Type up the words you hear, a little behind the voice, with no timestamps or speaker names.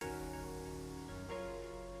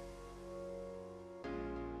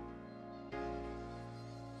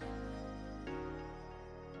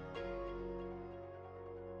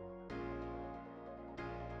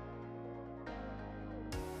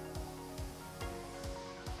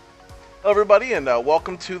Hello, everybody, and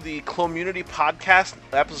welcome to the Community Podcast,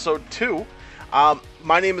 Episode 2.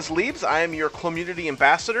 My name is Leibs. I am your Community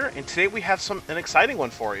Ambassador, and today we have an exciting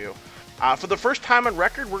one for you. For the first time on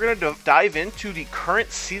record, we're going to dive into the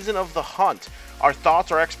current season of The Hunt, our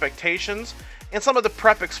thoughts, our expectations, and some of the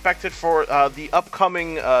prep expected for the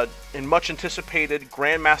upcoming and much anticipated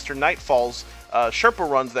Grandmaster Nightfalls Sherpa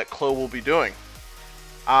runs that Chloe will be doing.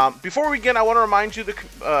 Before we begin, I want to remind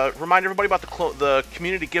everybody about the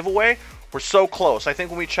community giveaway. We're so close. I think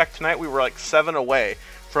when we checked tonight, we were like 7 away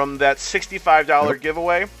from that $65 Yep.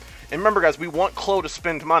 giveaway. And remember, guys, we want Chloe to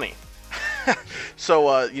spend money.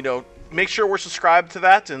 So, make sure we're subscribed to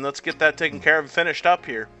that, and let's get that taken care of and finished up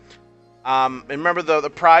here. And remember, the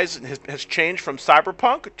prize has changed from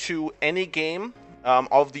Cyberpunk to any game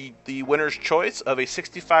of the winner's choice of a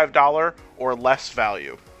 $65 or less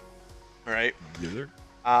value. All right. Yes, sir.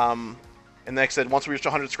 And like I said, once we reach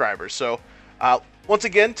 100 subscribers. So, once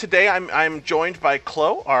again, today I'm joined by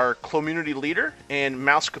Chloe, our community leader, and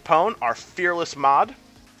Mouse Capone, our fearless mod.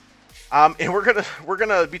 And we're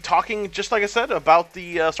gonna be talking, just like I said, about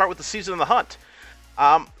the start with the season of the hunt.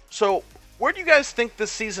 So, where do you guys think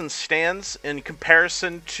this season stands in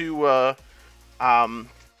comparison to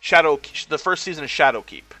Shadow, the first season of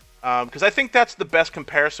Shadowkeep? Because I think that's the best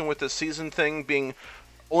comparison with this season thing being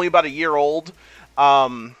only about a year old.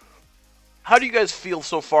 Um, how do you guys feel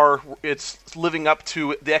so far? It's living up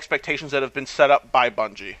to the expectations that have been set up by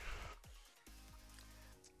Bungie.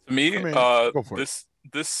 To I me, mean, go for it.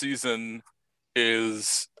 this season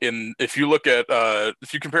is in if you look at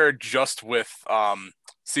if you compare it just with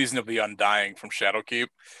Season of the Undying from Shadowkeep,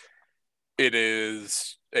 it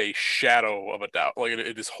is a shadow of a doubt. Like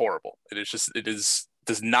it is horrible. It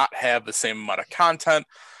does not have the same amount of content.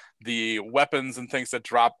 The weapons and things that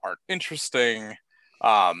drop aren't interesting.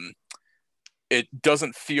 Um, it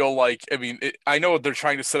doesn't feel like I know they're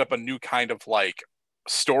trying to set up a new kind of like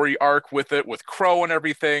story arc with it with Crow and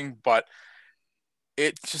everything, but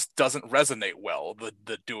it just doesn't resonate well.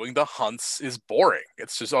 The doing the hunts is boring.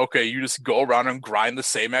 It's just okay, you just go around and grind the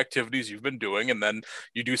same activities you've been doing, and then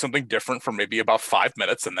you do something different for maybe about 5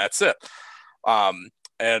 minutes, and that's it.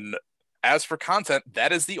 And as for content,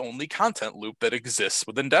 that is the only content loop that exists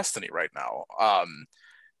within Destiny right now.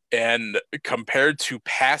 And compared to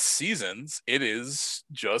past seasons, it is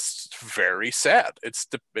just very sad. It's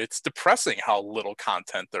depressing how little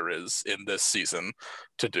content there is in this season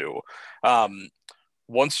to do. Um,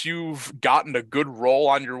 Once you've gotten a good roll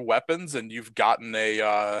on your weapons and you've gotten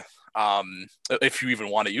if you even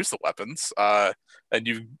want to use the weapons, and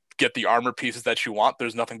you get the armor pieces that you want,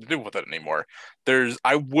 there's nothing to do with it anymore.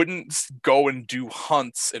 I wouldn't go and do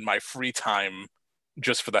hunts in my free time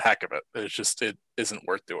just for the heck of it. It isn't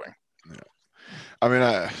worth doing. Yeah. I mean,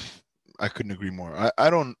 I couldn't agree more. I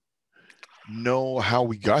don't know how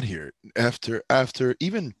we got here after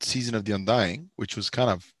even Season of the Undying, which was kind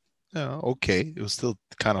of okay. It was still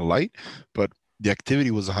kind of light, but the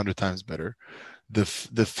activity was 100 times better. The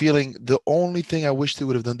feeling, the only thing I wish they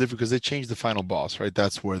would have done different, because they changed the final boss, right?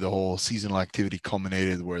 That's where the whole seasonal activity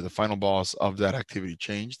culminated, where the final boss of that activity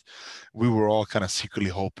changed. We were all kind of secretly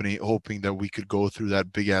hoping that we could go through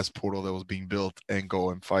that big ass portal that was being built and go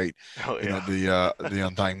and fight, Oh yeah. the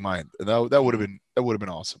Undying Mind. That would have been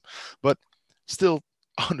awesome, but still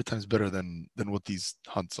 100 times better than what these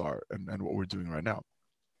hunts are and what we're doing right now.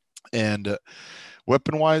 And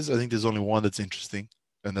weapon wise, I think there's only one that's interesting,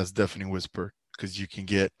 and that's definitely Whisper, because you can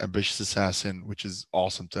get Ambitious Assassin, which is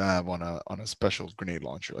awesome to have on a special grenade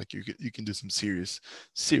launcher. Like you can do some serious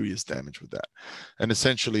damage with that. And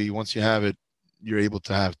essentially, once you have it, you're able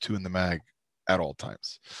to have two in the mag at all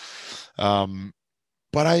times. Um,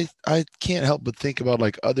 but I can't help but think about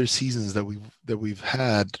like other seasons that we've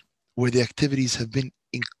had where the activities have been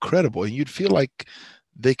incredible, and you'd feel like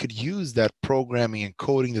they could use that programming and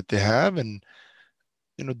coding that they have and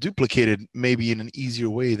duplicate it maybe in an easier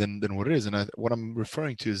way than what it is. And what I'm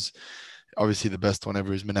referring to is obviously the best one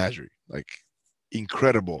ever is Menagerie. Like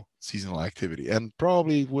incredible seasonal activity, and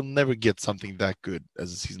probably will never get something that good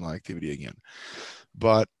as a seasonal activity again.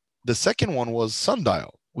 But the second one was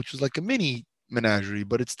Sundial, which was like a mini Menagerie,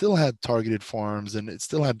 but it still had targeted farms and it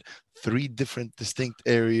still had three different distinct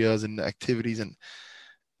areas and activities. And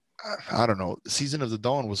I don't know, Season of the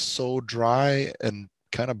Dawn was so dry and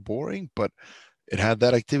kind of boring, but it had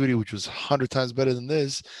that activity which was 100 times better than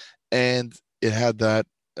this, and it had that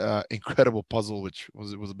incredible puzzle, which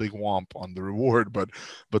was a big womp on the reward, but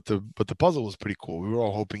the puzzle was pretty cool. We were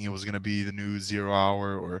all hoping it was going to be the new Zero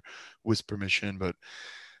Hour or Whisper mission, but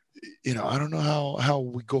I don't know how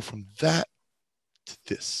we go from that to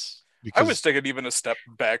this I was because taking even a step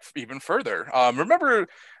back even further. Remember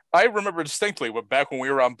I remember distinctly back when we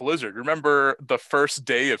were on Blizzard. Remember the first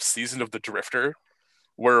day of Season of the Drifter,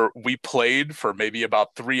 where we played for maybe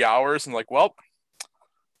about 3 hours and like, well,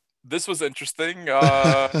 this was interesting.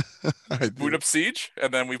 I Boot do. up Siege,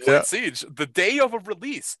 and then we Yeah. played Siege the day of a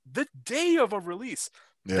release. The day of a release.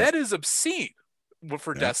 Yeah. That is obscene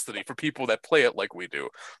for Yeah. Destiny, for people that play it like we do,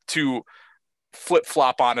 to flip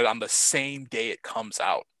flop on it on the same day it comes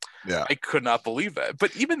out. Yeah. I could not believe that.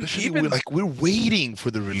 But even we're waiting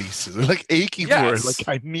for the releases. We're like aching for it. Yes. Like,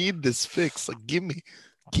 I need this fix. Like, give me.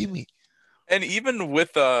 And even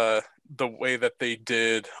with the way that they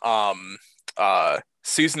did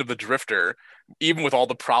Season of the Drifter, even with all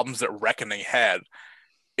the problems that Reckoning had,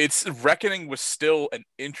 Reckoning was still an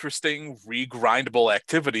interesting regrindable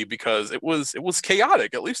activity because it was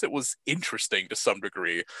chaotic. At least it was interesting to some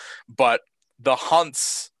degree. But the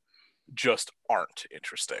hunts just aren't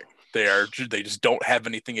interesting. They just don't have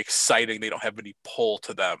anything exciting. They don't have any pull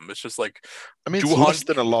to them. It's just like, I mean, it's less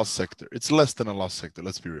than a lost sector. It's less than a lost sector.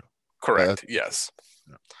 Let's be real. Correct. Yes.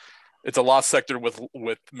 Yeah. It's a lost sector with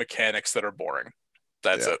mechanics that are boring.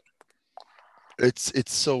 That's it.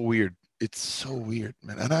 It's so weird. It's so weird,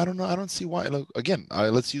 man. And I don't know. I don't see why. Look, again,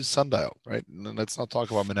 let's use Sundial, right? And let's not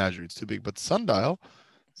talk about Menagerie. It's too big. But Sundial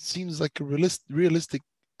seems like a realistic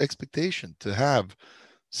expectation to have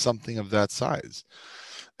something of that size.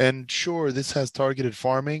 And sure, this has targeted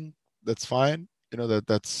farming. That's fine.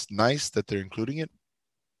 That's nice that they're including it.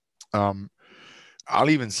 I'll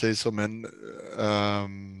even say so, man.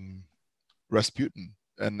 Rasputin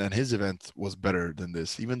and his event was better than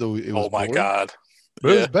this, even though it was. Oh my god!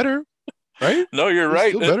 But it was better, right? No, you're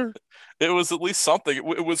right. Still better. It was at least something.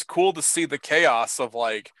 It was cool to see the chaos of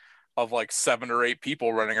like 7 or 8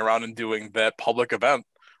 people running around and doing that public event,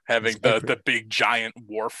 having the big giant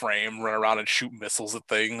warframe run around and shoot missiles at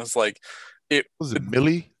things. Like was it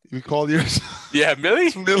Millie? You called yours? Yeah,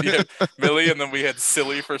 Millie. Millie. Yeah, Millie, and then we had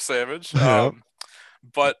Silly for Savage.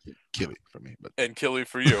 But Killy for me, and Killy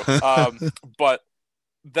for you. But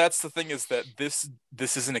that's the thing, is that this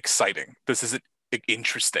isn't exciting. This isn't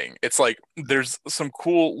interesting. It's like there's some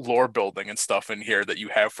cool lore building and stuff in here that you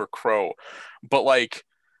have for Crow, but like,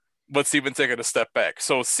 let's even take it a step back.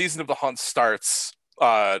 So Season of the Hunt starts,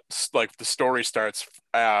 like the story starts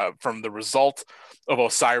from the result of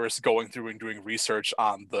Osiris going through and doing research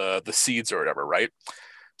on the seeds or whatever, right?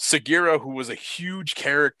 Sagira, who was a huge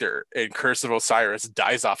character in Curse of Osiris,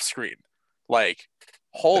 dies off screen. Like,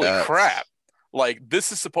 holy crap. Like,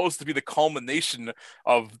 this is supposed to be the culmination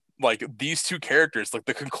of like these two characters. Like,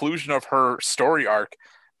 the conclusion of her story arc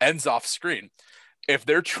ends off screen. If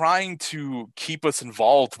they're trying to keep us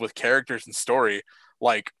involved with characters and story,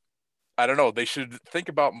 like, I don't know, they should think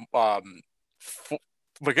about I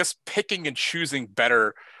guess picking and choosing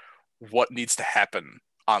better what needs to happen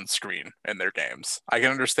on screen in their games. I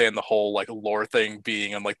can understand the whole like lore thing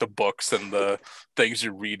being in like the books and the things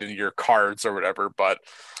you read in your cards or whatever, but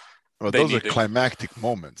those are climactic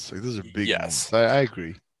moments. Like, those are big moments. I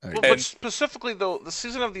agree. But specifically though, the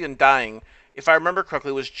Season of the Undying, if I remember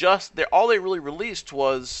correctly, was just all they really released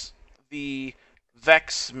was the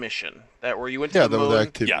Vex mission that where you went to the moon. The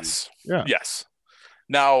activity. Yes. Yeah. Yes.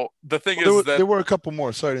 Now the thing is that there were a couple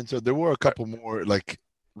more. Sorry to interrupt. There were a couple more like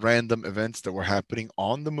random events that were happening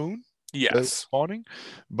on the moon. Yes. Spawning,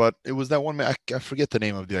 but it was that one. I forget the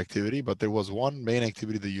name of the activity, but there was one main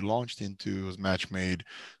activity that you launched into. It was match made,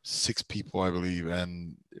 6 people, I believe,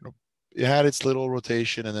 and it had its little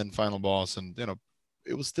rotation and then final boss, and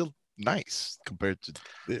it was still nice compared to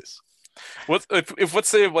this. What if let's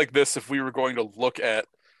say like this, if we were going to look at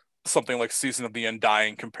something like Season of the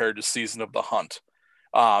Undying compared to Season of the Hunt,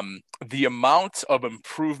 the amount of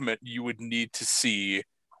improvement you would need to see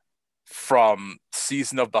from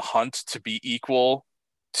Season of the Hunt to be equal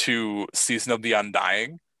to Season of the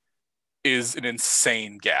Undying is an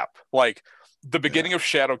insane gap. Like the beginning of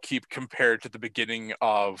Shadowkeep compared to the beginning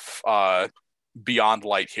of Beyond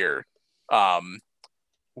Light here,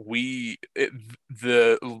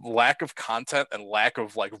 the lack of content and lack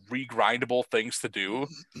of like regrindable things to do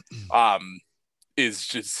is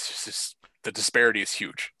just the disparity is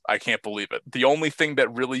huge. I can't believe it. The only thing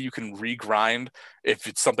that really you can regrind if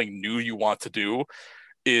it's something new you want to do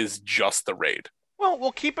is just the raid.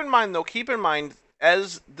 Well, keep in mind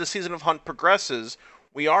as the Season of Hunt progresses,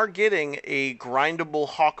 we are getting a grindable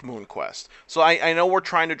Hawkmoon quest. So I know we're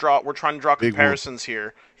trying to draw comparisons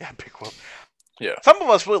here. Yeah, Big Whoop. Yeah. Some of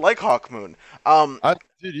us really like Hawkmoon. When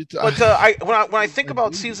I think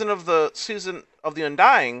about Season of the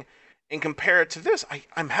Undying and compare it to this,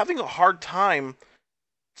 I'm having a hard time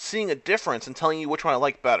seeing a difference and telling you which one I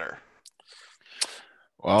like better.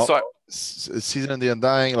 Well, Season of the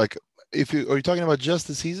Undying, like if you are you talking about just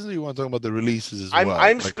the seasons, or you want to talk about the releases as I'm well?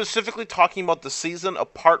 I'm Like, specifically talking about the season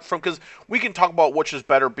apart from because we can talk about which is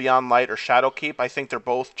better, Beyond Light or Shadowkeep. I think they're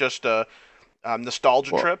both just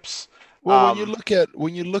nostalgia well, trips. well, Um,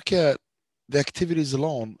 when you look at the activities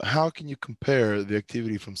alone, how can you compare the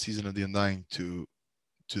activity from Season of the Undying to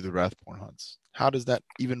the Wrathborn hunts? How does that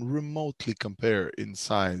even remotely compare in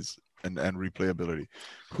size and replayability?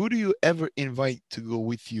 Who do you ever invite to go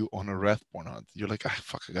with you on a Wrathborn hunt? You're like, ah,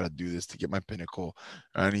 fuck, I gotta do this to get my pinnacle.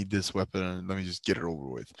 I need this weapon, and let me just get it over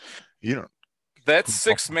with. You know, That couldn't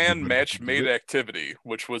talk with 6-man anybody match who did made it. activity,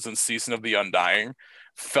 which was in Season of the Undying,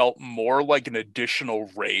 felt more like an additional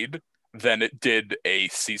raid than it did a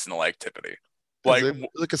seasonal activity. It's Like,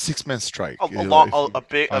 like a six-man strike. a, a You know, long, if you a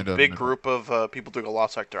big a find a big middle. group of people doing a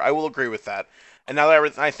lost sector. I will agree with that. And now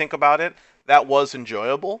that I think about it, that was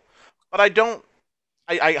enjoyable. But I don't.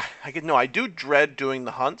 I get no. I do dread doing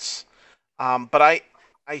the hunts. But I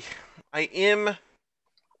I am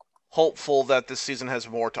hopeful that this season has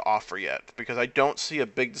more to offer yet because I don't see a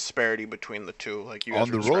big disparity between the two, like you guys On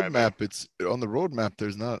are the describing. roadmap, it's on the roadmap.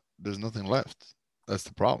 There's nothing left. That's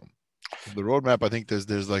the problem. The roadmap, I think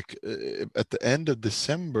there's like at the end of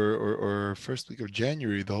December or first week of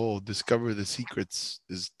January, the whole discover the secrets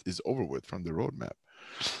is over with from the roadmap.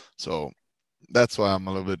 So that's why I'm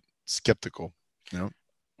a little bit skeptical. You know,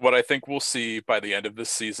 what I think we'll see by the end of this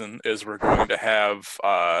season is we're going to have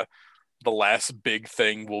the last big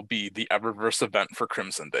thing will be the Eververse event for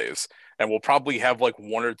Crimson Days, and we'll probably have like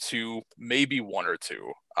one or two, maybe one or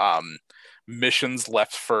two missions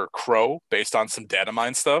left for Crow based on some data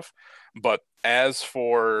mine stuff. But as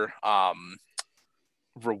for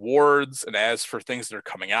rewards and as for things that are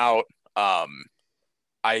coming out,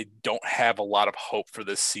 I don't have a lot of hope for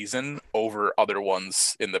this season over other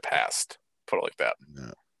ones in the past. Put it like that.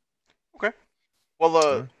 yeah. Okay. Well,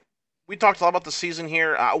 All right. we talked a lot about the season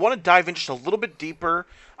here. I want to dive in just a little bit deeper,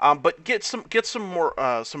 but get some more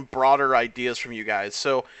some broader ideas from you guys.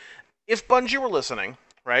 So, if Bungie were listening,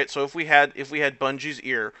 right? So if we had Bungie's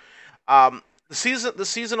ear, the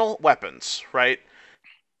seasonal weapons, right?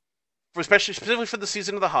 Especially specifically for the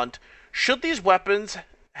season of the hunt, should these weapons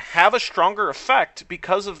have a stronger effect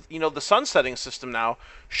because of the sunsetting system now?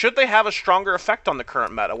 Should they have a stronger effect on the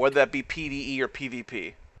current meta, whether that be PVE or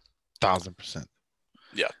PvP? 1000%.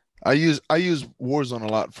 Yeah. I use Warzone a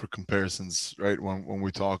lot for comparisons, right? When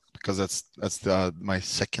we talk, because that's my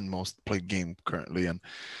second most played game currently, and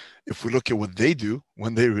if we look at what they do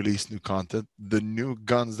when they release new content, the new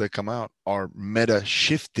guns that come out are meta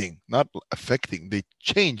shifting, not affecting. They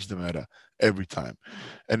change the meta every time.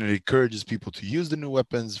 And it encourages people to use the new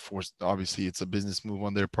weapons. For obviously it's a business move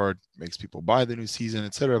on their part, makes people buy the new season,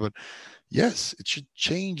 etc. But yes, it should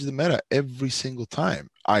change the meta every single time,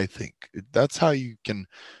 I think. That's how you can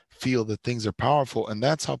feel that things are powerful, and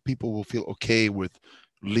that's how people will feel okay with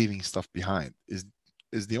leaving stuff behind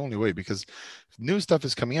is the only way, because if new stuff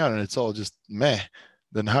is coming out and it's all just meh,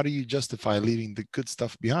 then how do you justify leaving the good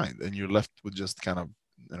stuff behind and you're left with just kind of,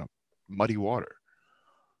 muddy water?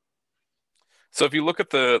 So if you look at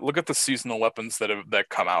the seasonal weapons that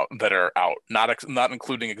come out that are out, not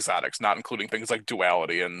including exotics, not including things like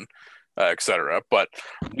duality and etc. But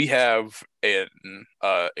we have a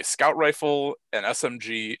scout rifle, an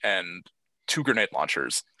SMG, and two grenade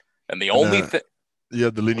launchers. And the And only thing you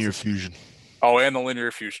have the was linear it? fusion. Oh, and the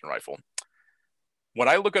linear fusion rifle. When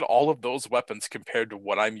I look at all of those weapons compared to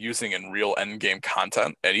what I'm using in real endgame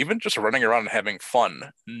content, and even just running around and having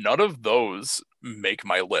fun, none of those make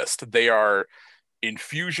my list. They are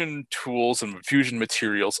infusion tools and infusion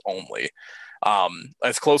materials only.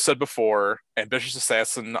 As Close said before, Ambitious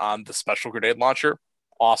Assassin on the special grenade launcher,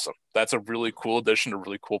 awesome. That's a really cool addition, a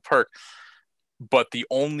really cool perk. But the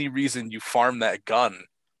only reason you farm that gun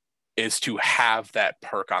is to have that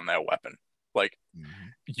perk on that weapon. Like,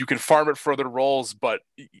 Mhm. you can farm it for other roles, but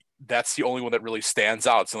that's the only one that really stands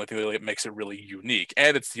out. It's the only thing that makes it really unique,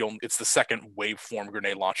 and it's the second waveform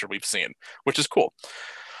grenade launcher we've seen, which is cool.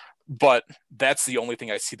 But that's the only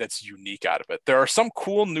thing I see that's unique out of it. There are some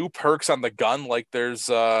cool new perks on the gun, like there's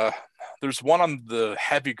one on the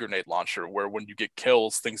heavy grenade launcher where when you get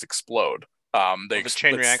kills, things explode. Or the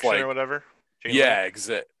chain It's reaction or like, whatever. Chain link. yeah,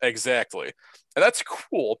 exactly, and that's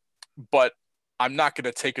cool. But I'm not going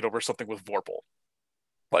to take it over something with Vorpal.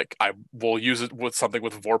 Like, I will use it with something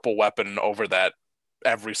with Vorpal weapon over that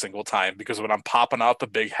every single time, because when I'm popping out the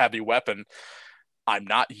big heavy weapon, I'm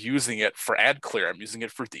not using it for ad clear. I'm using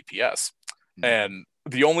it for DPS. Mhm. And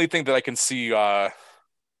the only thing that I can see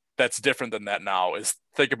that's different than that now is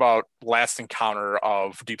think about last encounter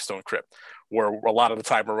of Deepstone Crypt, where a lot of the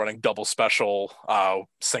time we're running double special,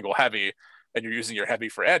 single heavy, and you're using your heavy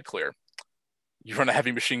for ad clear. you run a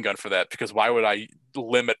heavy machine gun for that, because why would I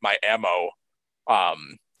limit my ammo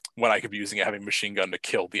when I could be using a heavy machine gun to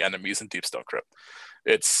kill the enemies in Deepstone Crypt?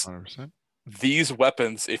 It's 100%. these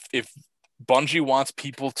weapons. If Bungie wants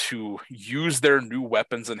people to use their new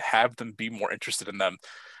weapons and have them be more interested in them,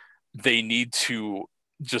 they need to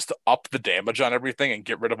just up the damage on everything and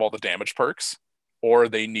get rid of all the damage perks, or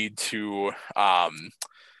they need to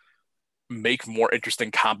make more interesting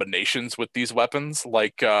combinations with these weapons.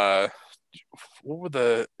 Like what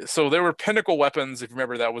were so there were pinnacle weapons, if you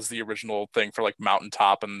remember, that was the original thing for like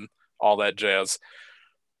mountaintop and all that jazz.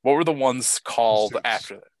 What were the ones called Pursuits.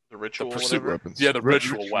 after that? The ritual, Pursuit whatever. weapons. Yeah, the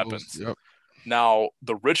ritual Rituals, weapons. Yep. Now,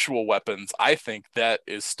 the ritual weapons, I think that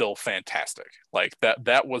is still fantastic. Like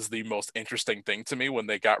that was the most interesting thing to me when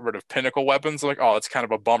they got rid of pinnacle weapons. Like, oh, it's kind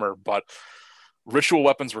of a bummer, but ritual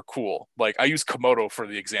weapons were cool. Like, I use Komodo for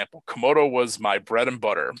the example. Komodo was my bread and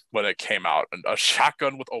butter when it came out. And a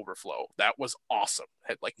shotgun with overflow. That was awesome.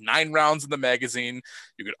 Had like 9 rounds in the magazine.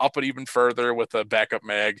 You could up it even further with a backup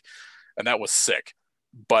mag, and that was sick.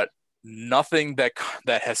 But nothing that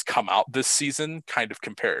has come out this season kind of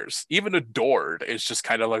compares. Even Adored is just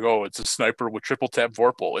kind of like, oh, it's a sniper with triple tap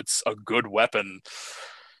Vorpal. It's a good weapon,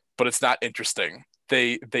 but it's not interesting.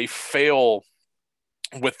 They fail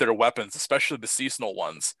with their weapons, especially the seasonal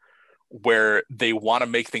ones, where they want to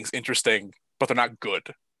make things interesting, but they're not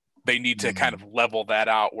good. They need to kind of level that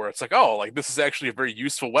out where it's like, oh, like this is actually a very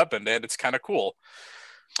useful weapon and it's kind of cool.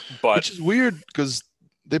 But which is weird because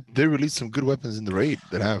they released some good weapons in the raid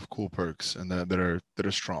that have cool perks and that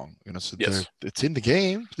are strong. You know, so yes, it's in the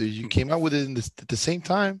game. You came out with it at the same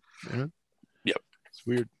time. You know? Yep, it's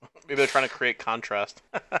weird. Maybe they're trying to create contrast.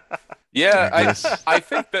 Yeah, I I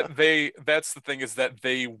think that that's the thing, is that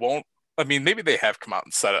they won't. I mean, maybe they have come out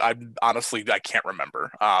and said it. I can't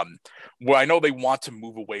remember. Well, I know they want to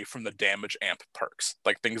move away from the damage amp perks,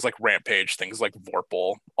 like things like Rampage, things like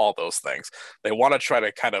Vorpal, all those things. They want to try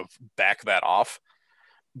to kind of back that off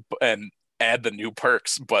and add the new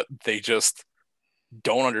perks, but they just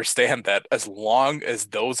don't understand that as long as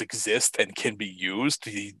those exist and can be used,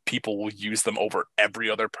 the people will use them over every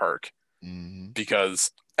other perk,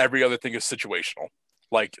 because every other thing is situational.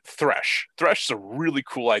 Like Thresh is a really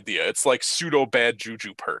cool idea. It's like pseudo bad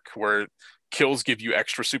juju perk where kills give you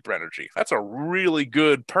extra super energy. That's a really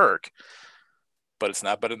good perk, but it's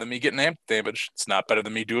not better than me getting amp damage. It's not better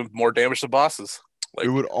than me doing more damage to bosses. Like, it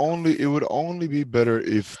would only be better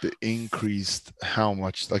if they increased how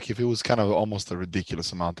much, like if it was kind of almost a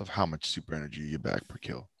ridiculous amount of how much super energy you get back per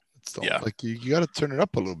kill. Still, yeah, like you got to turn it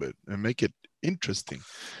up a little bit and make it interesting.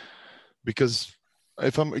 Because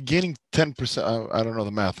if I'm gaining 10%, I don't know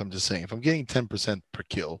the math. I'm just saying, if I'm getting 10% per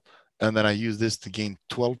kill, and then I use this to gain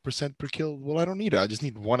 12% per kill, well, I don't need it. I just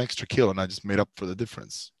need one extra kill, and I just made up for the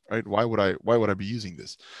difference, right? Why would I be using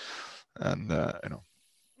this? And you know,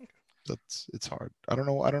 it's hard. I don't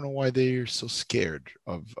know why they're so scared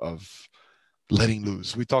of letting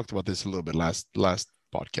loose. We talked about this a little bit last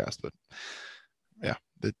podcast, but yeah,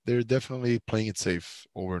 they're definitely playing it safe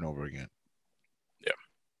over and over again. Yeah.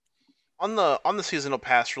 On the seasonal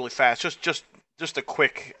pass, really fast, just a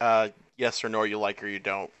quick yes or no, you like or you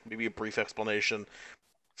don't. Maybe a brief explanation.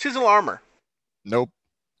 Seasonal armor. Nope.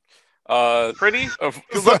 Pretty?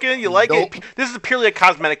 Good looking? You like Nope. it? This is purely a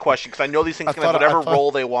cosmetic question because I know these things can have whatever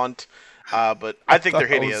role they want, but I think they're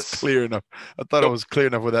hideous. Clear enough. I thought it was clear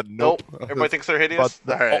enough with that. Nope. Everybody thinks they're hideous.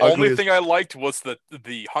 But All right. The only thing I liked was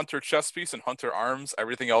the Hunter chest piece and Hunter arms.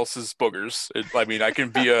 Everything else is boogers. I mean, I can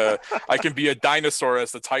be a dinosaur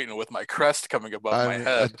as the Titan with my crest coming above my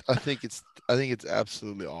head. I think it's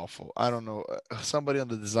absolutely awful. I don't know. Somebody on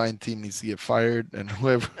the design team needs to get fired, and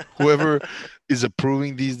whoever is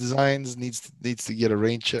approving these designs needs to get a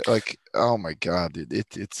rain check. Like, oh my god,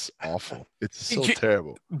 it's awful. It's so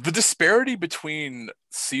terrible. The disparity between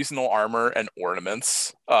seasonal armor and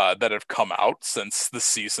ornaments that have come out since the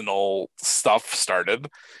seasonal stuff started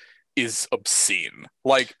is obscene.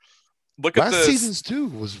 Like, look at last season's too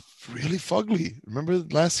was really fugly. Remember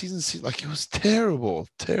last season? Like, it was terrible.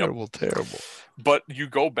 But you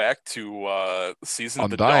go back to Season of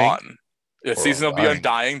the Undying. Dawn. Yeah, Season of the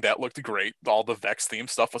Undying, that looked great. All the Vex theme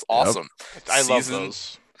stuff was awesome. I love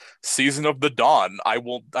those. Season of the Dawn, I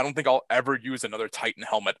don't think I'll ever use another Titan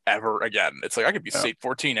helmet ever again. It's like I could be State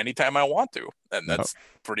 14 anytime I want to, and that's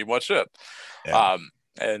pretty much it. Yeah.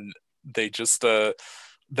 And they just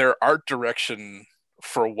their art direction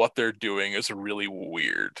for what they're doing is really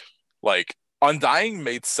weird. Like, Undying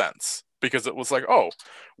made sense because it was like, oh,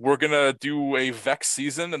 we're gonna do a Vex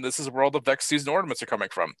season, and this is where all the Vex season ornaments are coming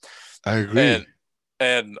from. I agree.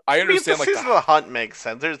 And I I mean, the understand like season of the hunt makes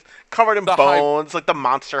sense. There's covered in the high, bones, like the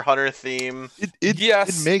Monster Hunter theme. It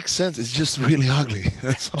yes, makes sense. It's just really ugly.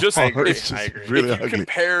 That's all. Just I agree, It's I just agree. really if you ugly.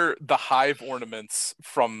 compare the hive ornaments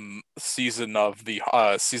from season of the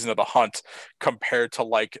hunt compared to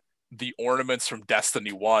like the ornaments from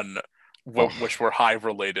Destiny 1, Oh, which were hive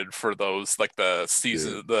related for those like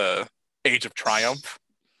dude, the Age of Triumph,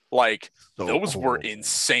 like so those were cool.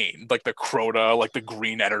 insane. Like the Crota, like the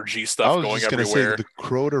green energy I stuff was going just gonna say everywhere. the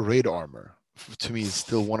Crota raid armor to me is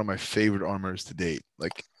still one of my favorite armors to date.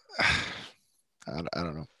 Like, I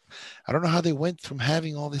don't know. I don't know how they went from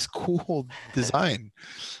having all this cool design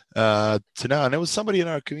to now. And it was somebody in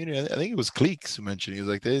our community. I think it was Cleeks who mentioned. He was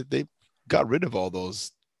like, they got rid of all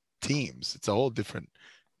those teams. It's a whole different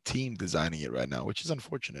team designing it right now, which is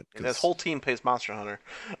unfortunate. And this 'cause- whole team plays Monster Hunter.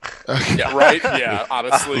 Yeah, right. Yeah,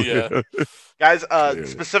 honestly, yeah. Guys, Clearly.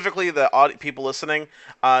 specifically the people listening,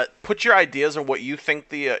 put your ideas on what you think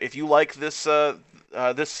if you like this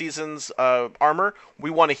season's armor. We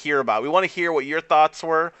want to hear about. We want to hear what your thoughts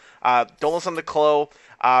were. Don't listen to Chloe.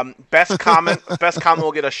 Best comment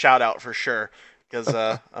will get a shout out for sure because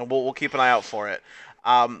we'll keep an eye out for it.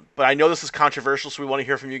 But I know this is controversial, so we want to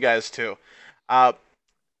hear from you guys too.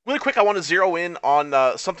 Really quick, I want to zero in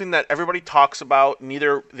on something that everybody talks about.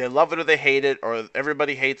 Neither they love it or they hate it, or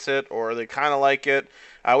everybody hates it, or they kind of like it.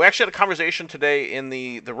 We actually had a conversation today in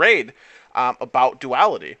the raid about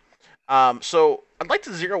duality. So I'd like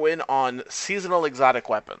to zero in on seasonal exotic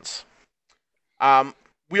weapons.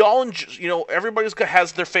 We all, everybody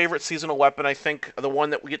has their favorite seasonal weapon. I think the one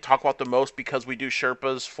that we get talk about the most because we do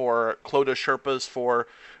Sherpas for Clodagh Sherpas for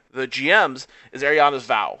the GMs is Ariana's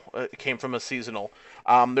Vow. It came from a seasonal.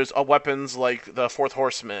 There's weapons like the Fourth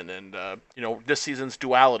Horseman and this season's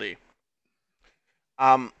Duality.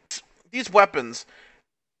 These weapons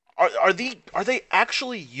are they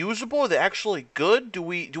actually usable? Are they actually good? Do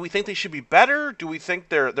we think they should be better? Do we think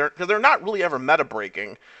they're not really ever meta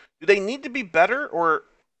breaking? Do they need to be better, or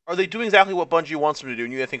are they doing exactly what Bungie wants them to do,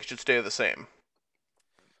 and you think it should stay the same?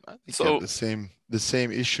 I think So- you have the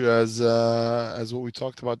same issue as what we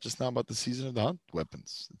talked about just now about the season of the hunt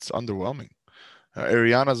weapons. It's underwhelming.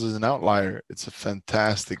 Ariana's is an outlier. It's a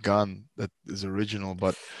fantastic gun that is original,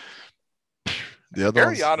 but the other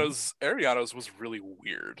ones, Ariana's was really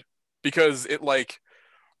weird because it like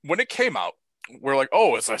when it came out, we're like,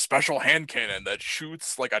 oh, it's a special hand cannon that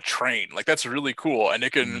shoots like a train. Like that's really cool, and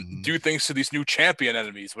it can Mhm. do things to these new champion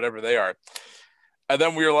enemies, whatever they are. And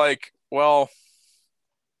then we were like, well,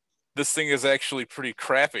 this thing is actually pretty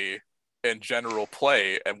crappy in general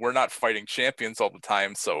play, and we're not fighting champions all the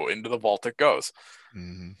time, so into the vault it goes.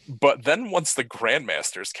 Mhm. But then once the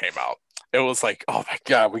Grandmasters came out, it was like, oh my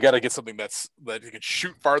god, we got to get something that you can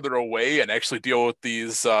shoot farther away and actually deal with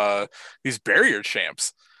these barrier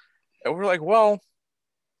champs. And we're like, well,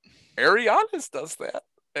 Ariana's does that,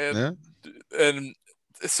 and and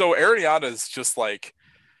so Ariana's just like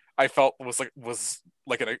I felt was like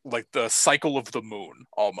the cycle of the moon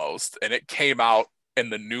almost, and it came out in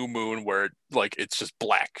the new moon where like it's just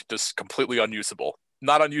black, just completely unusable.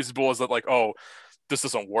 Not unusable as that like, oh, this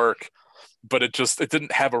doesn't work, but it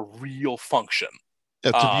didn't have a real function.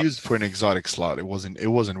 Yeah, to be used for an exotic slot, it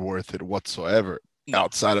wasn't worth it whatsoever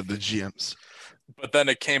outside of the GMs. But then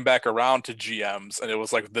it came back around to GMs, and it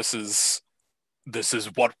was like, this is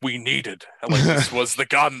what we needed. And like this was the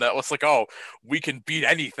gun that was like, oh, we can beat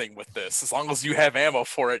anything with this. As long as you have ammo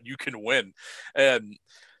for it, you can win. And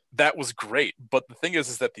that was great. But the thing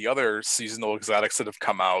is that the other seasonal exotics that have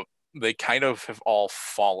come out, they kind of have all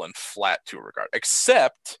fallen flat to a regard,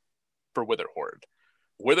 except for Witherhoard.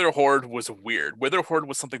 Witherhoard was weird. Witherhoard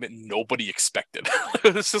was something that nobody expected.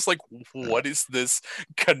 It's just like, what is this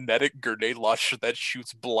kinetic grenade launcher that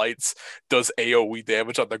shoots blights, does AoE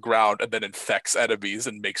damage on the ground, and then infects enemies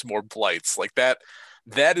and makes more blights? Like that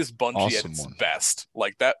is Bungie Awesome at its one. best.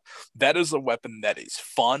 Like that is a weapon that is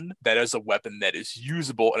fun, that is a weapon that is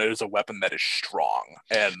usable, and it is a weapon that is strong.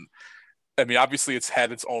 And I mean, obviously it's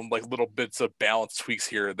had its own like little bits of balance tweaks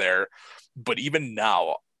here and there, but even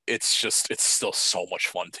now, it's still so much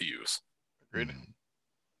fun to use. Agreed.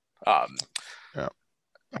 Yeah,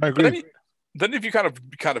 I agree. Then if you kind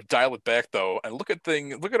of dial it back though and look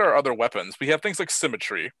at our other weapons, we have things like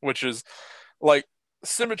symmetry, which is like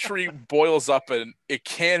symmetry boils up and it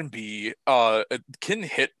can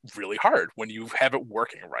hit really hard when you have it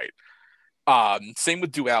working right. Same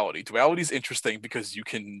with duality. Duality is interesting because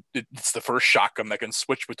it's the first shotgun that can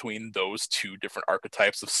switch between those two different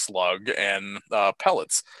archetypes of slug and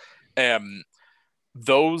pellets. And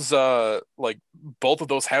those like both of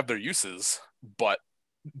those have their uses, but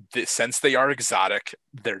since they are exotic,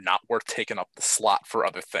 they're not worth taking up the slot for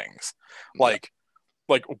other things. Like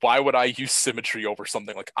like, why would I use symmetry over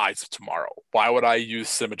something like Eyes of Tomorrow? Why would I use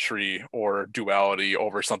symmetry or duality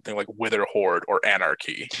over something like Wither Horde or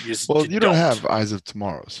Anarchy? Well, You you don't have Eyes of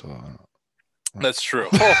Tomorrow, so That's true.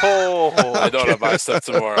 Oh, I don't have Eyes of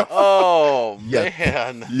Tomorrow. oh Yet.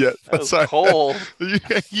 man, yeah, that was sorry. cold.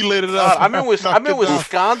 You laid it God, out. I'm in Knock it down.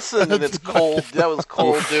 Wisconsin and it's Knock cold. it That was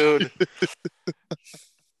cold, dude. Oof.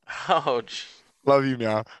 Ouch. Love you,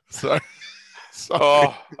 meow. Sorry. Sorry.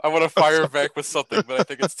 Oh, I want to fire back with something, but I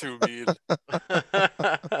think it's too mean.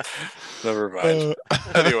 Never mind.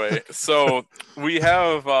 Anyway, so we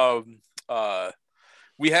have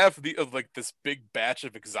the like this big batch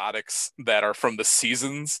of exotics that are from the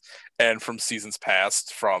seasons and from seasons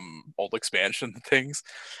past, from old expansion things,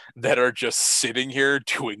 that are just sitting here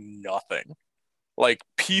doing nothing. Like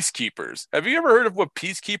peacekeepers. Have you ever heard of what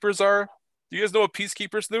peacekeepers are? Do you guys know what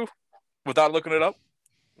peacekeepers do? Without looking it up?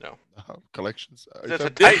 No. Collections. It's a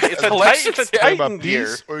Collections? Titan talking about gear.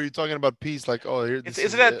 peace, or are you talking about peace? Like, oh, here. Is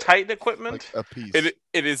it that Titan equipment? like a piece?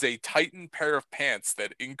 It is a Titan pair of pants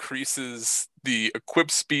that increases the equip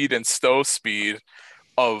speed and stow speed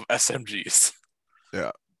of SMGs.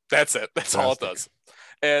 Yeah. That's it. That's all it does.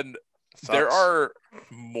 And there are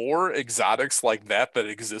more exotics like that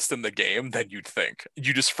exist in the game than you'd think.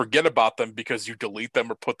 You just forget about them because you delete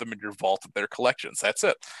them or put them in your vault of their collections. That's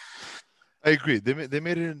it. I agree. They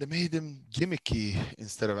made them gimmicky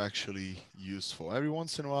instead of actually useful. Every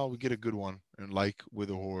once in a while, we get a good one, and like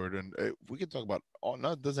Wither Horde, and we can talk about.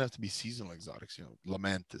 No, it doesn't have to be seasonal exotics. You know,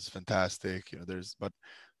 Lament is fantastic. You know, but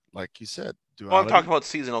like you said, Well, I'm talking about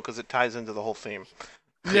seasonal because it ties into the whole theme.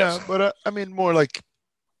 Yeah, Yes. but I mean more like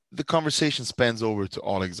the conversation spans over to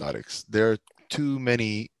all exotics. There are too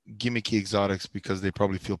many gimmicky exotics because they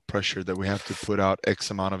probably feel pressure that we have to put out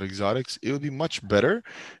X amount of exotics. It would be much better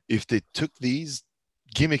if they took these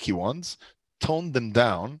gimmicky ones, toned them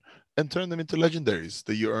down, and turned them into legendaries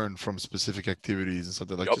that you earn from specific activities and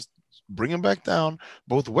something like. Yep. Just bring them back down,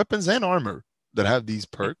 both weapons and armor that have these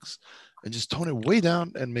perks, and just tone it way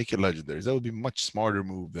down and make it legendaries. That would be a much smarter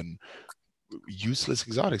move than useless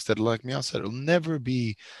exotics that, like Meow said, will never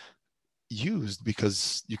be used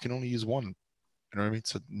because you can only use one. You know what I mean?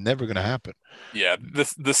 So never gonna happen. Yeah,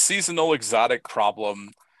 the seasonal exotic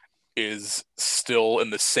problem is still in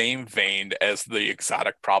the same vein as the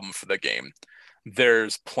exotic problem for the game.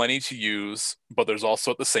 There's plenty to use, but there's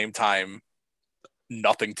also at the same time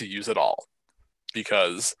nothing to use at all,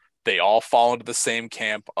 because they all fall into the same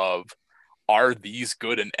camp of, are these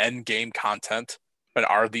good in end game content, and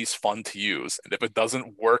are these fun to use? And if it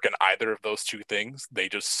doesn't work in either of those two things, they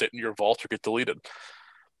just sit in your vault or get deleted.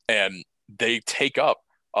 And they take up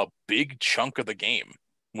a big chunk of the game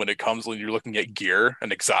when you're looking at gear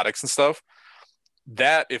and exotics and stuff.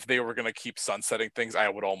 That, if they were going to keep sunsetting things, I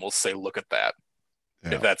would almost say, look at that.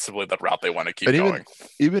 Yeah. If that's really the route they want to keep But going.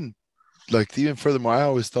 even furthermore, I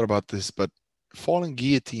always thought about this, but Fallen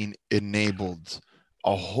Guillotine enabled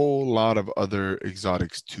a whole lot of other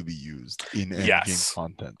exotics to be used in end game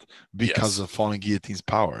content because of Fallen Guillotine's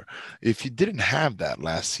power. If you didn't have that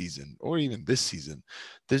last season or even this season,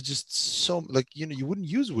 there's just so, like, you wouldn't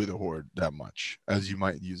use Wither Horde that much as you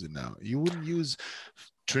might use it now. You wouldn't use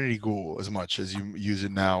Trinity Ghoul as much as you use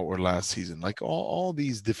it now or last season. Like all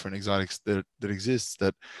these different exotics that exist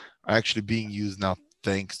that are actually being used now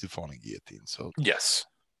thanks to Fallen Guillotine. So yes,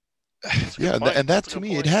 yeah, and that to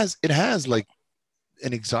me, it has like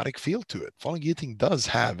an exotic feel to it. Fallen Guillotine does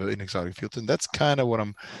have an exotic feel to it. And that's kind of what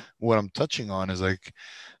I'm touching on, is like,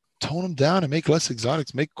 tone them down and make less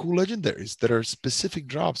exotics, make cool legendaries that are specific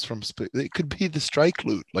drops from it could be the strike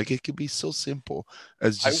loot. Like, it could be so simple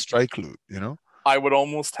as just strike loot, you know? I would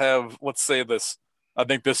almost have, let's say this, I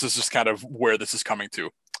think this is just kind of where this is coming to.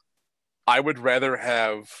 I would rather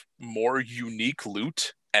have more unique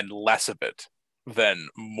loot and less of it than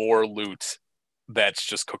more loot that's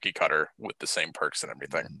just cookie cutter with the same perks and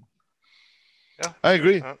everything. Yeah, I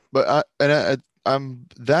agree. But I'm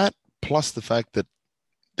that, plus the fact that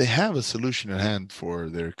they have a solution at hand for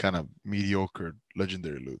their kind of mediocre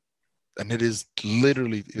legendary loot. And it is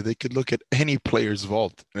literally, they could look at any player's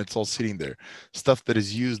vault and it's all sitting there. Stuff that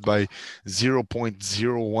is used by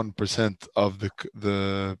 0.01% of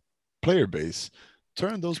the player base.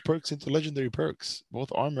 Turn those perks into legendary perks,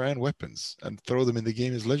 both armor and weapons, and throw them in the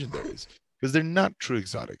game as legendaries. Because they're not true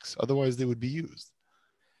exotics. Otherwise, they would be used.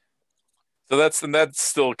 So that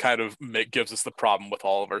still kind of gives us the problem with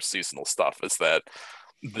all of our seasonal stuff, is that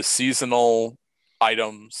the seasonal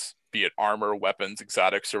items, be it armor, weapons,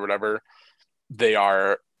 exotics, or whatever, they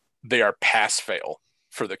are pass-fail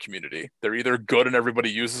for the community. They're either good and everybody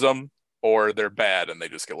uses them, or they're bad and they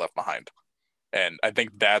just get left behind. And I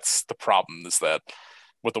think that's the problem, is that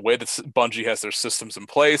with the way that Bungie has their systems in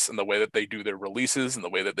place and the way that they do their releases and the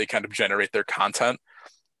way that they kind of generate their content,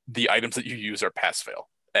 the items that you use are pass fail.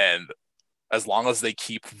 And as long as they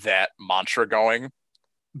keep that mantra going,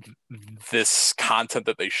 this content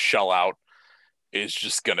that they shell out is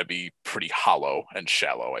just going to be pretty hollow and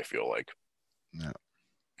shallow, I feel like.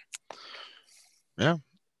 Yeah.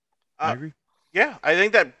 I agree. Yeah, I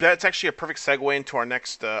think that's actually a perfect segue into our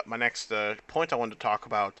next my next point I wanted to talk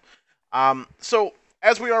about. So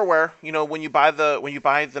as we are aware, when you buy the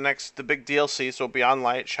big DLC, so Beyond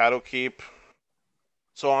Light, Shadowkeep,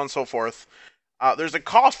 so on and so forth, there's a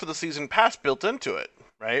cost for the season pass built into it,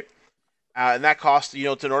 right? And that cost, in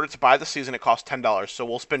order to buy the season, it costs $10. So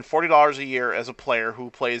we'll spend $40 a year as a player who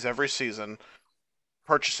plays every season,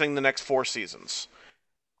 purchasing the next 4 seasons.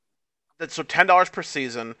 That's so $10 per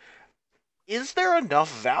season. Is there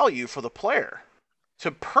enough value for the player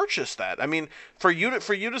to purchase that? I mean, for you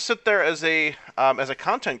to sit there as a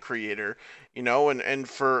content creator, and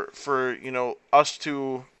for us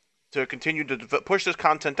to continue to push this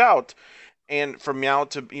content out, and for Meow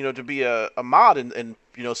to to be a mod and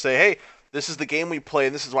say, hey, this is the game we play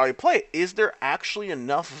and this is why we play. Is there actually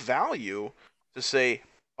enough value to say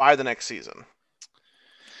buy the next season?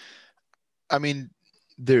 I mean,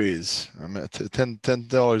 there is. I mean,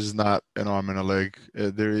 $10 is not an arm and a leg.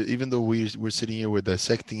 Even though we're sitting here, we're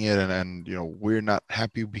dissecting it, and we're not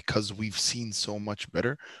happy because we've seen so much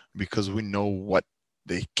better, because we know what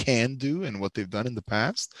they can do and what they've done in the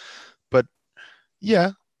past. But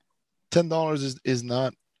yeah, $10 is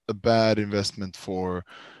not a bad investment for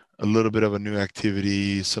a little bit of a new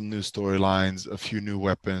activity, some new storylines, a few new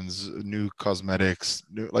weapons, new cosmetics.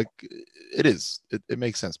 It is. It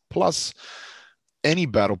makes sense. Plus, any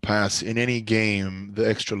battle pass in any game, the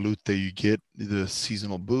extra loot that you get, the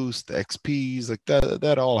seasonal boost, the XPs, like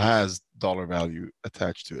that all has dollar value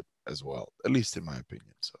attached to it as well, at least in my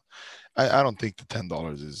opinion. So I don't think the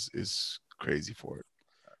 $10 is crazy for it.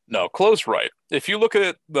 No, Chloe's right. If you look at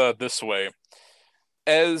it this way,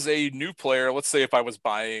 as a new player, let's say if I was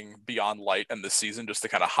buying Beyond Light in this season just to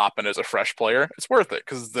kind of hop in as a fresh player, it's worth it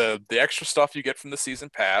because the extra stuff you get from the season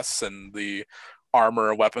pass and the armor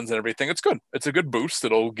and weapons and everything, it's good. It's a good boost.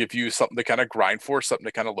 It'll give you something to kind of grind for, something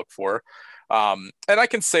to kind of look for. And I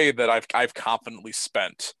can say that I've confidently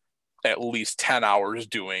spent at least 10 hours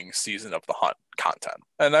doing Season of the Hunt content.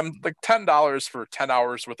 And I'm like $10 for 10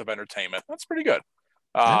 hours worth of entertainment. That's pretty good.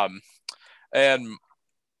 And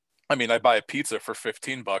I mean, I buy a pizza for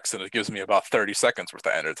 $15 and it gives me about 30 seconds worth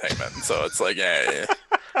of entertainment. So it's like, yeah.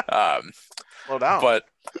 Slow down. But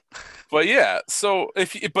yeah. So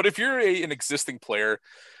if you're an existing player,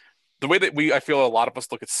 the way that I feel a lot of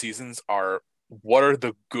us look at seasons are, what are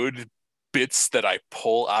the good bits that I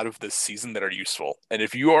pull out of this season that are useful? And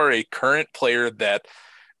if you are a current player that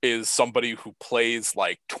is somebody who plays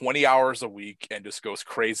like 20 hours a week and just goes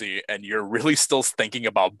crazy, and you're really still thinking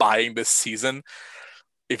about buying this season,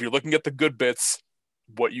 if you're looking at the good bits,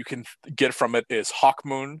 what you can get from it is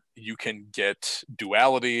Hawkmoon, you can get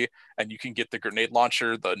Duality, and you can get the grenade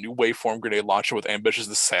launcher, the new waveform grenade launcher with Ambitious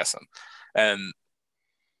Assassin. And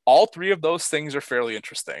all 3 of those things are fairly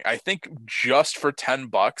interesting. I think just for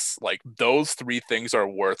 $10, like those 3 things are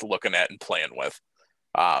worth looking at and playing with.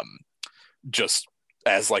 Just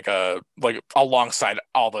as like alongside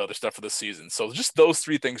all the other stuff for the season. So just those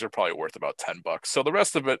 3 things are probably worth about $10. So the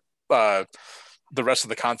rest of it, the rest of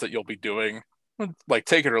the content you'll be doing, like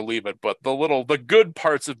take it or leave it, but the good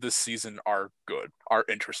parts of this season are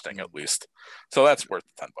interesting at least. So that's worth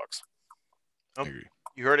the $10. Oh,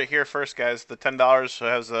 you heard it here first, guys. The $10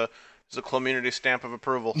 has a community stamp of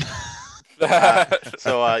approval.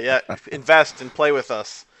 So yeah, invest and play with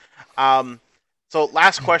us. So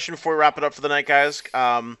last question before we wrap it up for the night, guys.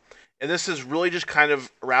 And this is really just kind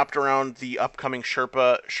of wrapped around the upcoming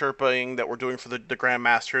Sherpaing that we're doing for the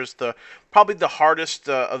Grandmasters. Probably the hardest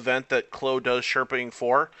event that Chloe does Sherpaing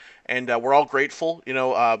for. And we're all grateful,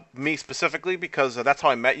 me specifically, because that's how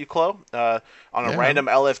I met you, Chloe, on a random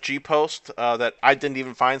LFG post that I didn't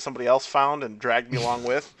even find, somebody else found and dragged me along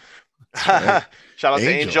with. Right. Shout out to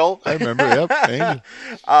Angel. I remember, yep,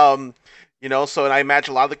 Angel. So and I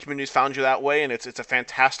imagine a lot of the communities found you that way, and it's a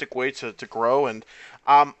fantastic way to grow. And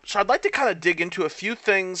so I'd like to kind of dig into a few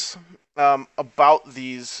things about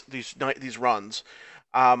these runs.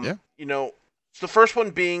 So the first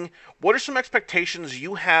one being, what are some expectations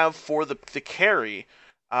you have for the carry,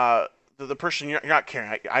 the person you're not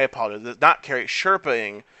carrying? I apologize, not carry,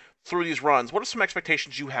 Sherpaing through these runs. What are some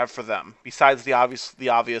expectations you have for them besides the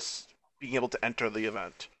obvious being able to enter the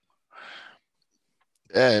event?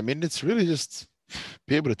 Yeah, I mean, it's really just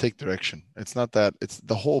be able to take direction. It's not that. It's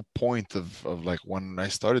the whole point of like when I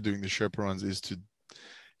started doing the Sherpa runs is to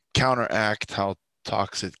counteract how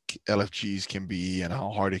toxic LFGs can be and how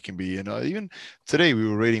hard it can be. And even today we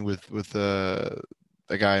were rating with a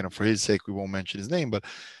guy, and for his sake we won't mention his name, but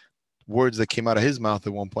words that came out of his mouth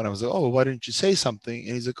at one point, I was like, oh, why didn't you say something?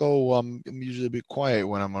 And he's like, oh, I'm usually a bit quiet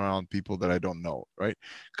when I'm around people that I don't know, right?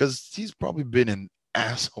 Because he's probably been in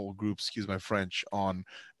asshole groups, excuse my French, on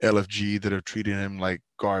LFG that are treating him like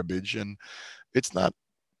garbage, and it's not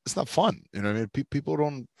it's not fun. You know what I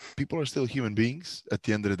mean? People are still human beings at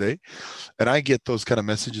the end of the day. And I get those kind of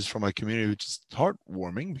messages from my community, which is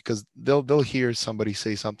heartwarming because they'll hear somebody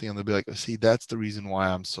say something and they'll be like, see, that's the reason why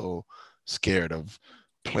I'm so scared of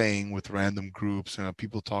playing with random groups,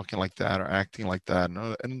 people talking like that or acting like that.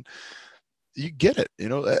 And you get it.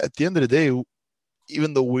 At the end of the day,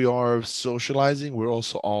 even though we are socializing, we're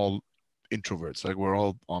also all introverts. Like we're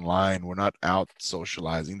all online. We're not out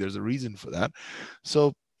socializing. There's a reason for that.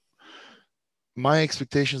 So my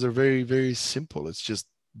expectations are very, very simple. It's just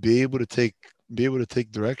be able to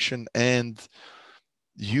take direction, and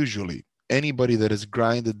usually anybody that has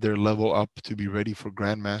grinded their level up to be ready for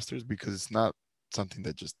grandmasters, because it's not something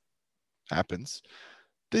that just happens.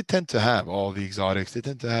 They tend to have all the exotics. They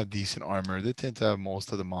tend to have decent armor. They tend to have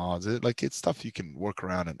most of the mods. It's stuff you can work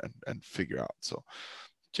around and figure out. So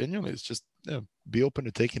genuinely, it's just be open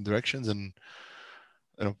to taking directions and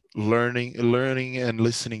learning and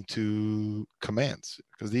listening to commands,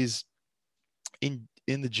 because these in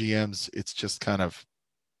the GMs, it's just kind of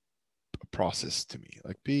a process to me.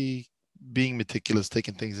 Like being meticulous,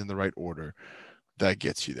 taking things in the right order, that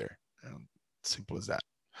gets you there. Simple as that.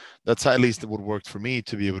 That's at least what worked for me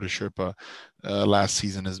to be able to Sherpa last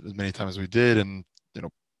season as many times as we did, and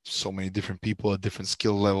so many different people at different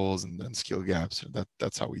skill levels and skill gaps.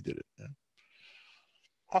 That's how we did it. Yeah.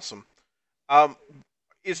 Awesome.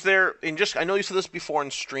 Is there, and just, I know you said this before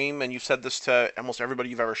in stream, and you've said this to almost everybody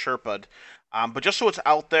you've ever Sherpa'd, but just so it's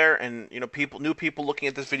out there, and new people looking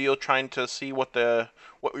at this video trying to see what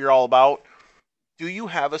you're all about. Do you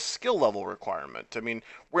have a skill level requirement? I mean,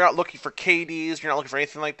 we're not looking for KDs. You're not looking for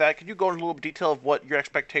anything like that. Could you go into a little detail of what your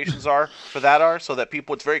expectations are for that so that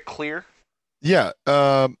it's very clear? Yeah.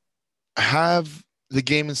 Have the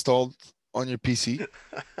game installed on your PC.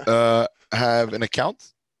 Have an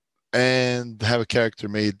account and have a character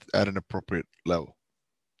made at an appropriate level.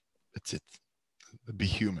 That's it. Be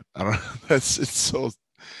human. I don't know.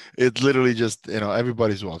 It's literally just,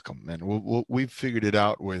 everybody's welcome, man. We've figured it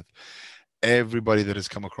out with everybody that has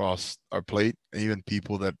come across our plate, even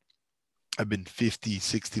people that have been 50,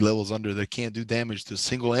 60 levels under that can't do damage to a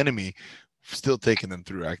single enemy, still taking them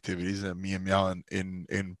through activities. And me and Meow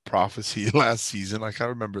in Prophecy last season, I can't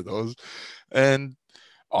remember those. And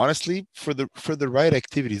honestly, for the right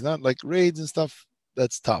activities, not like raids and stuff,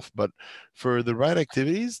 that's tough, but for the right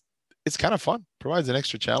activities, it's kind of fun. Provides an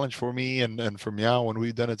extra challenge for me and for Meow when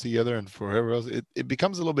we've done it together, and for whoever else. It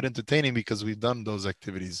becomes a little bit entertaining because we've done those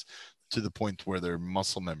activities to the point where they're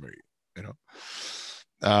muscle memory,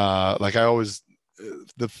 like I always,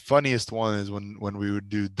 the funniest one is when we would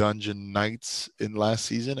do dungeon nights in last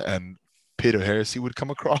season and Pit of Heresy would come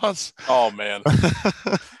across. Oh man,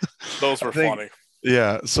 those were funny.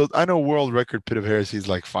 Yeah, so I know world record Pit of Heresy is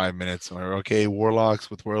like 5 minutes. Or okay,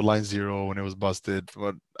 Warlocks with World Line 0 when it was busted,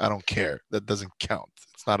 but I don't care. That doesn't count.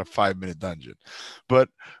 It's not a 5-minute dungeon. But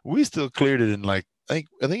we still cleared it in like I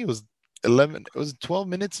think it was 11. It was 12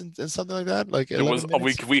 minutes and something like that. Like it was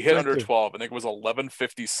we hit under 12. I think it was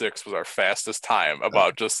 11:56 was our fastest time.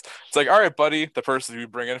 About just it's like, all right, buddy, the person who you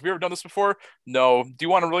bring in. Have you ever done this before? No. Do you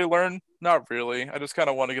want to really learn? Not really. I just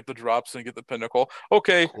kind of want to get the drops and get the pinnacle.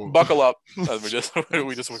 Okay, cool. Buckle up. And we just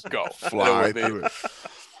would go. Fly through it.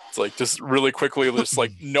 It's like just really quickly, just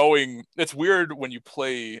like knowing. It's weird when you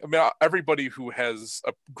play. I mean, everybody who has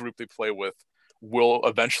a group they play with will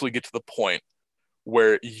eventually get to the point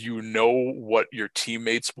where you know what your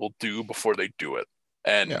teammates will do before they do it.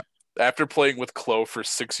 And after playing with Chloe for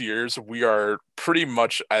 6 years, we are pretty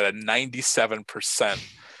much at a 97%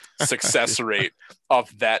 success rate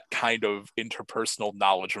of that kind of interpersonal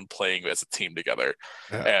knowledge when playing as a team together.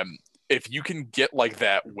 Yeah. And if you can get like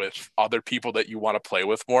that with other people that you want to play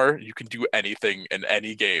with more, you can do anything in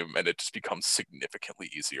any game, and it just becomes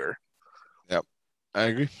significantly easier. Yep, I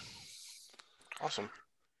agree. Awesome.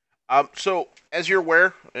 So, as you're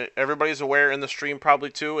aware, everybody's aware in the stream probably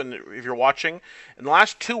too, and if you're watching, in the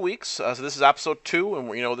last 2 weeks, so this is episode 2,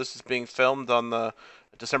 and this is being filmed on the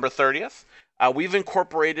December 30th, we've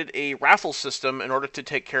incorporated a raffle system in order to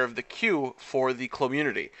take care of the queue for the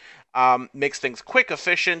community. Makes things quick,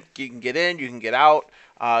 efficient. You can get in, you can get out.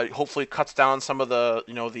 Hopefully, cuts down some of the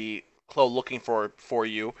the Chloe looking for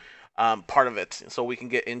you part of it, so we can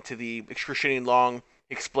get into the excruciating long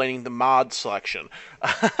explaining the mod selection.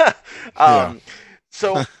 Yeah.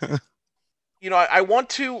 So I want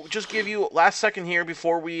to just give you last second here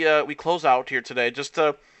before we close out here today, just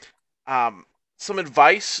to some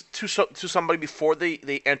advice to somebody before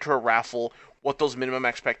they enter a raffle, what those minimum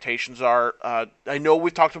expectations are. I know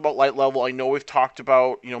we've talked about light level. I know we've talked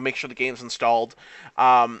about make sure the game's installed.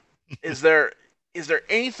 Is there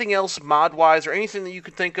anything else mod wise or anything that you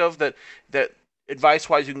could think of that advice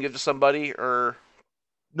wise you can give to somebody or?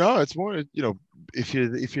 No, it's more, if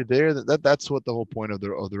you're there, that's what the whole point of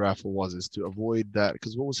the raffle was, is to avoid that.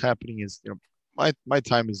 Because what was happening is, my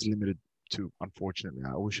time is limited too, unfortunately.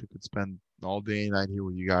 I wish I could spend all day and night here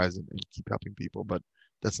with you guys and keep helping people, but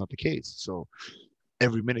that's not the case. So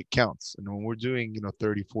every minute counts. And when we're doing,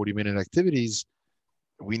 30, 40-minute activities,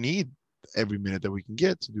 we need every minute that we can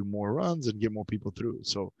get to do more runs and get more people through.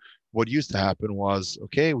 So what used to happen was,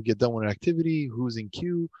 okay, we get done with an activity, who's in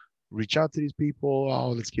queue, reach out to these people.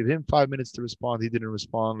 Oh, let's give him 5 minutes to respond. He didn't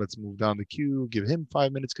respond. Let's move down the queue, give him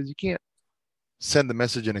 5 minutes, because you can't send the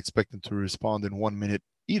message and expect them to respond in 1 minute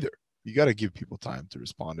either. You got to give people time to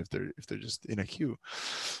respond if they're just in a queue.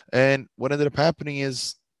 And what ended up happening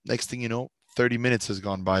is, next thing you know, 30 minutes has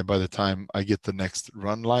gone by the time I get the next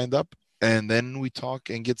run lined up. And then we talk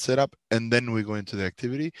and get set up, and then we go into the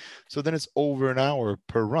activity. So then it's over an hour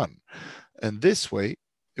per run. And this way,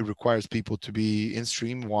 it requires people to be in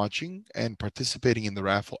stream watching and participating in the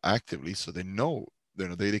raffle actively, so they know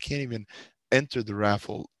they can't even enter the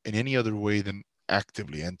raffle in any other way than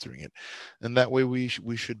actively entering it. And that way we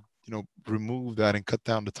should remove that and cut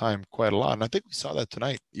down the time quite a lot. And I think we saw that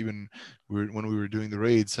tonight, even when we were doing the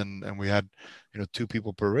raids and we had 2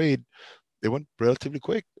 people per raid. They went relatively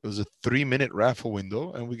quick. It was a 3-minute raffle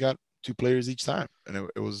window, and we got 2 players each time, and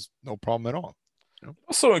it was no problem at all.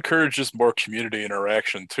 Also encourages more community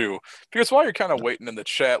interaction too, because while you're kind of waiting in the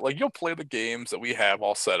chat, like, you'll play the games that we have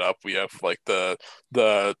all set up. We have like the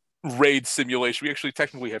raid simulation. We actually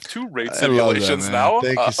technically have 2 raid simulations now.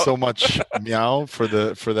 Thank you so much, Meow, for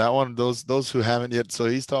that one. Those who haven't yet. So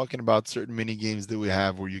he's talking about certain mini games that we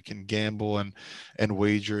have where you can gamble and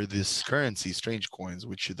wager this currency, strange coins,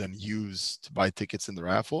 which you then use to buy tickets in the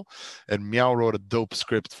raffle. And Meow wrote a dope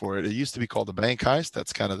script for it. It used to be called the Bank Heist.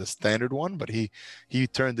 That's kind of the standard one, but he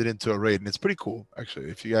turned it into a raid, and it's pretty cool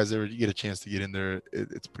actually. If you guys ever get a chance to get in there,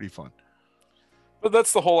 it's pretty fun. But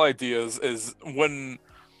that's the whole idea. Is when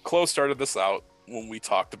Chloe started this out, when we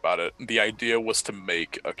talked about it, the idea was to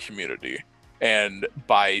make a community. And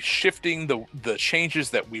by shifting the changes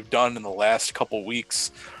that we've done in the last couple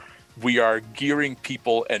weeks, we are gearing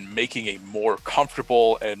people and making a more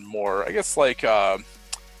comfortable and more, I guess, like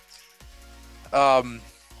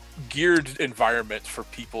geared environment for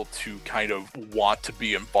people to kind of want to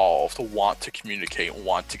be involved, want to communicate,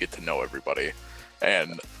 want to get to know everybody.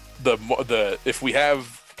 And the if we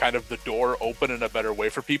have kind of the door open in a better way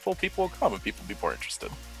for people will come and people will be more interested.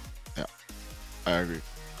 Yeah, I agree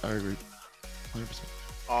 100%.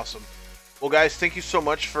 Awesome. Well, guys, thank you so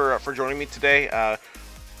much for joining me today. A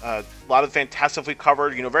lot of fantastic we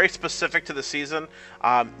covered, very specific to the season.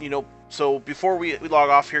 So before we log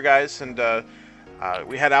off here, guys, and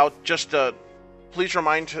we head out, just please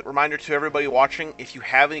reminder to everybody watching, if you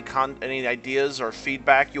have any ideas or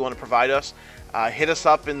feedback you want to provide us, hit us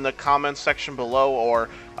up in the comments section below, or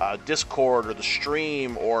Discord, or the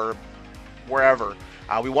stream, or wherever.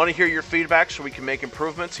 We want to hear your feedback so we can make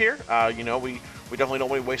improvements here. We definitely don't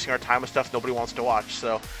want to be wasting our time with stuff nobody wants to watch.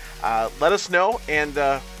 So let us know, and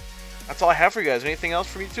that's all I have for you guys. Anything else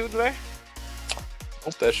from you two today?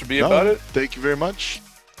 Well, that should be about it. Thank you very much.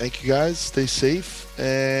 Thank you, guys. Stay safe,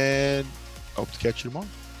 and hope to catch you tomorrow.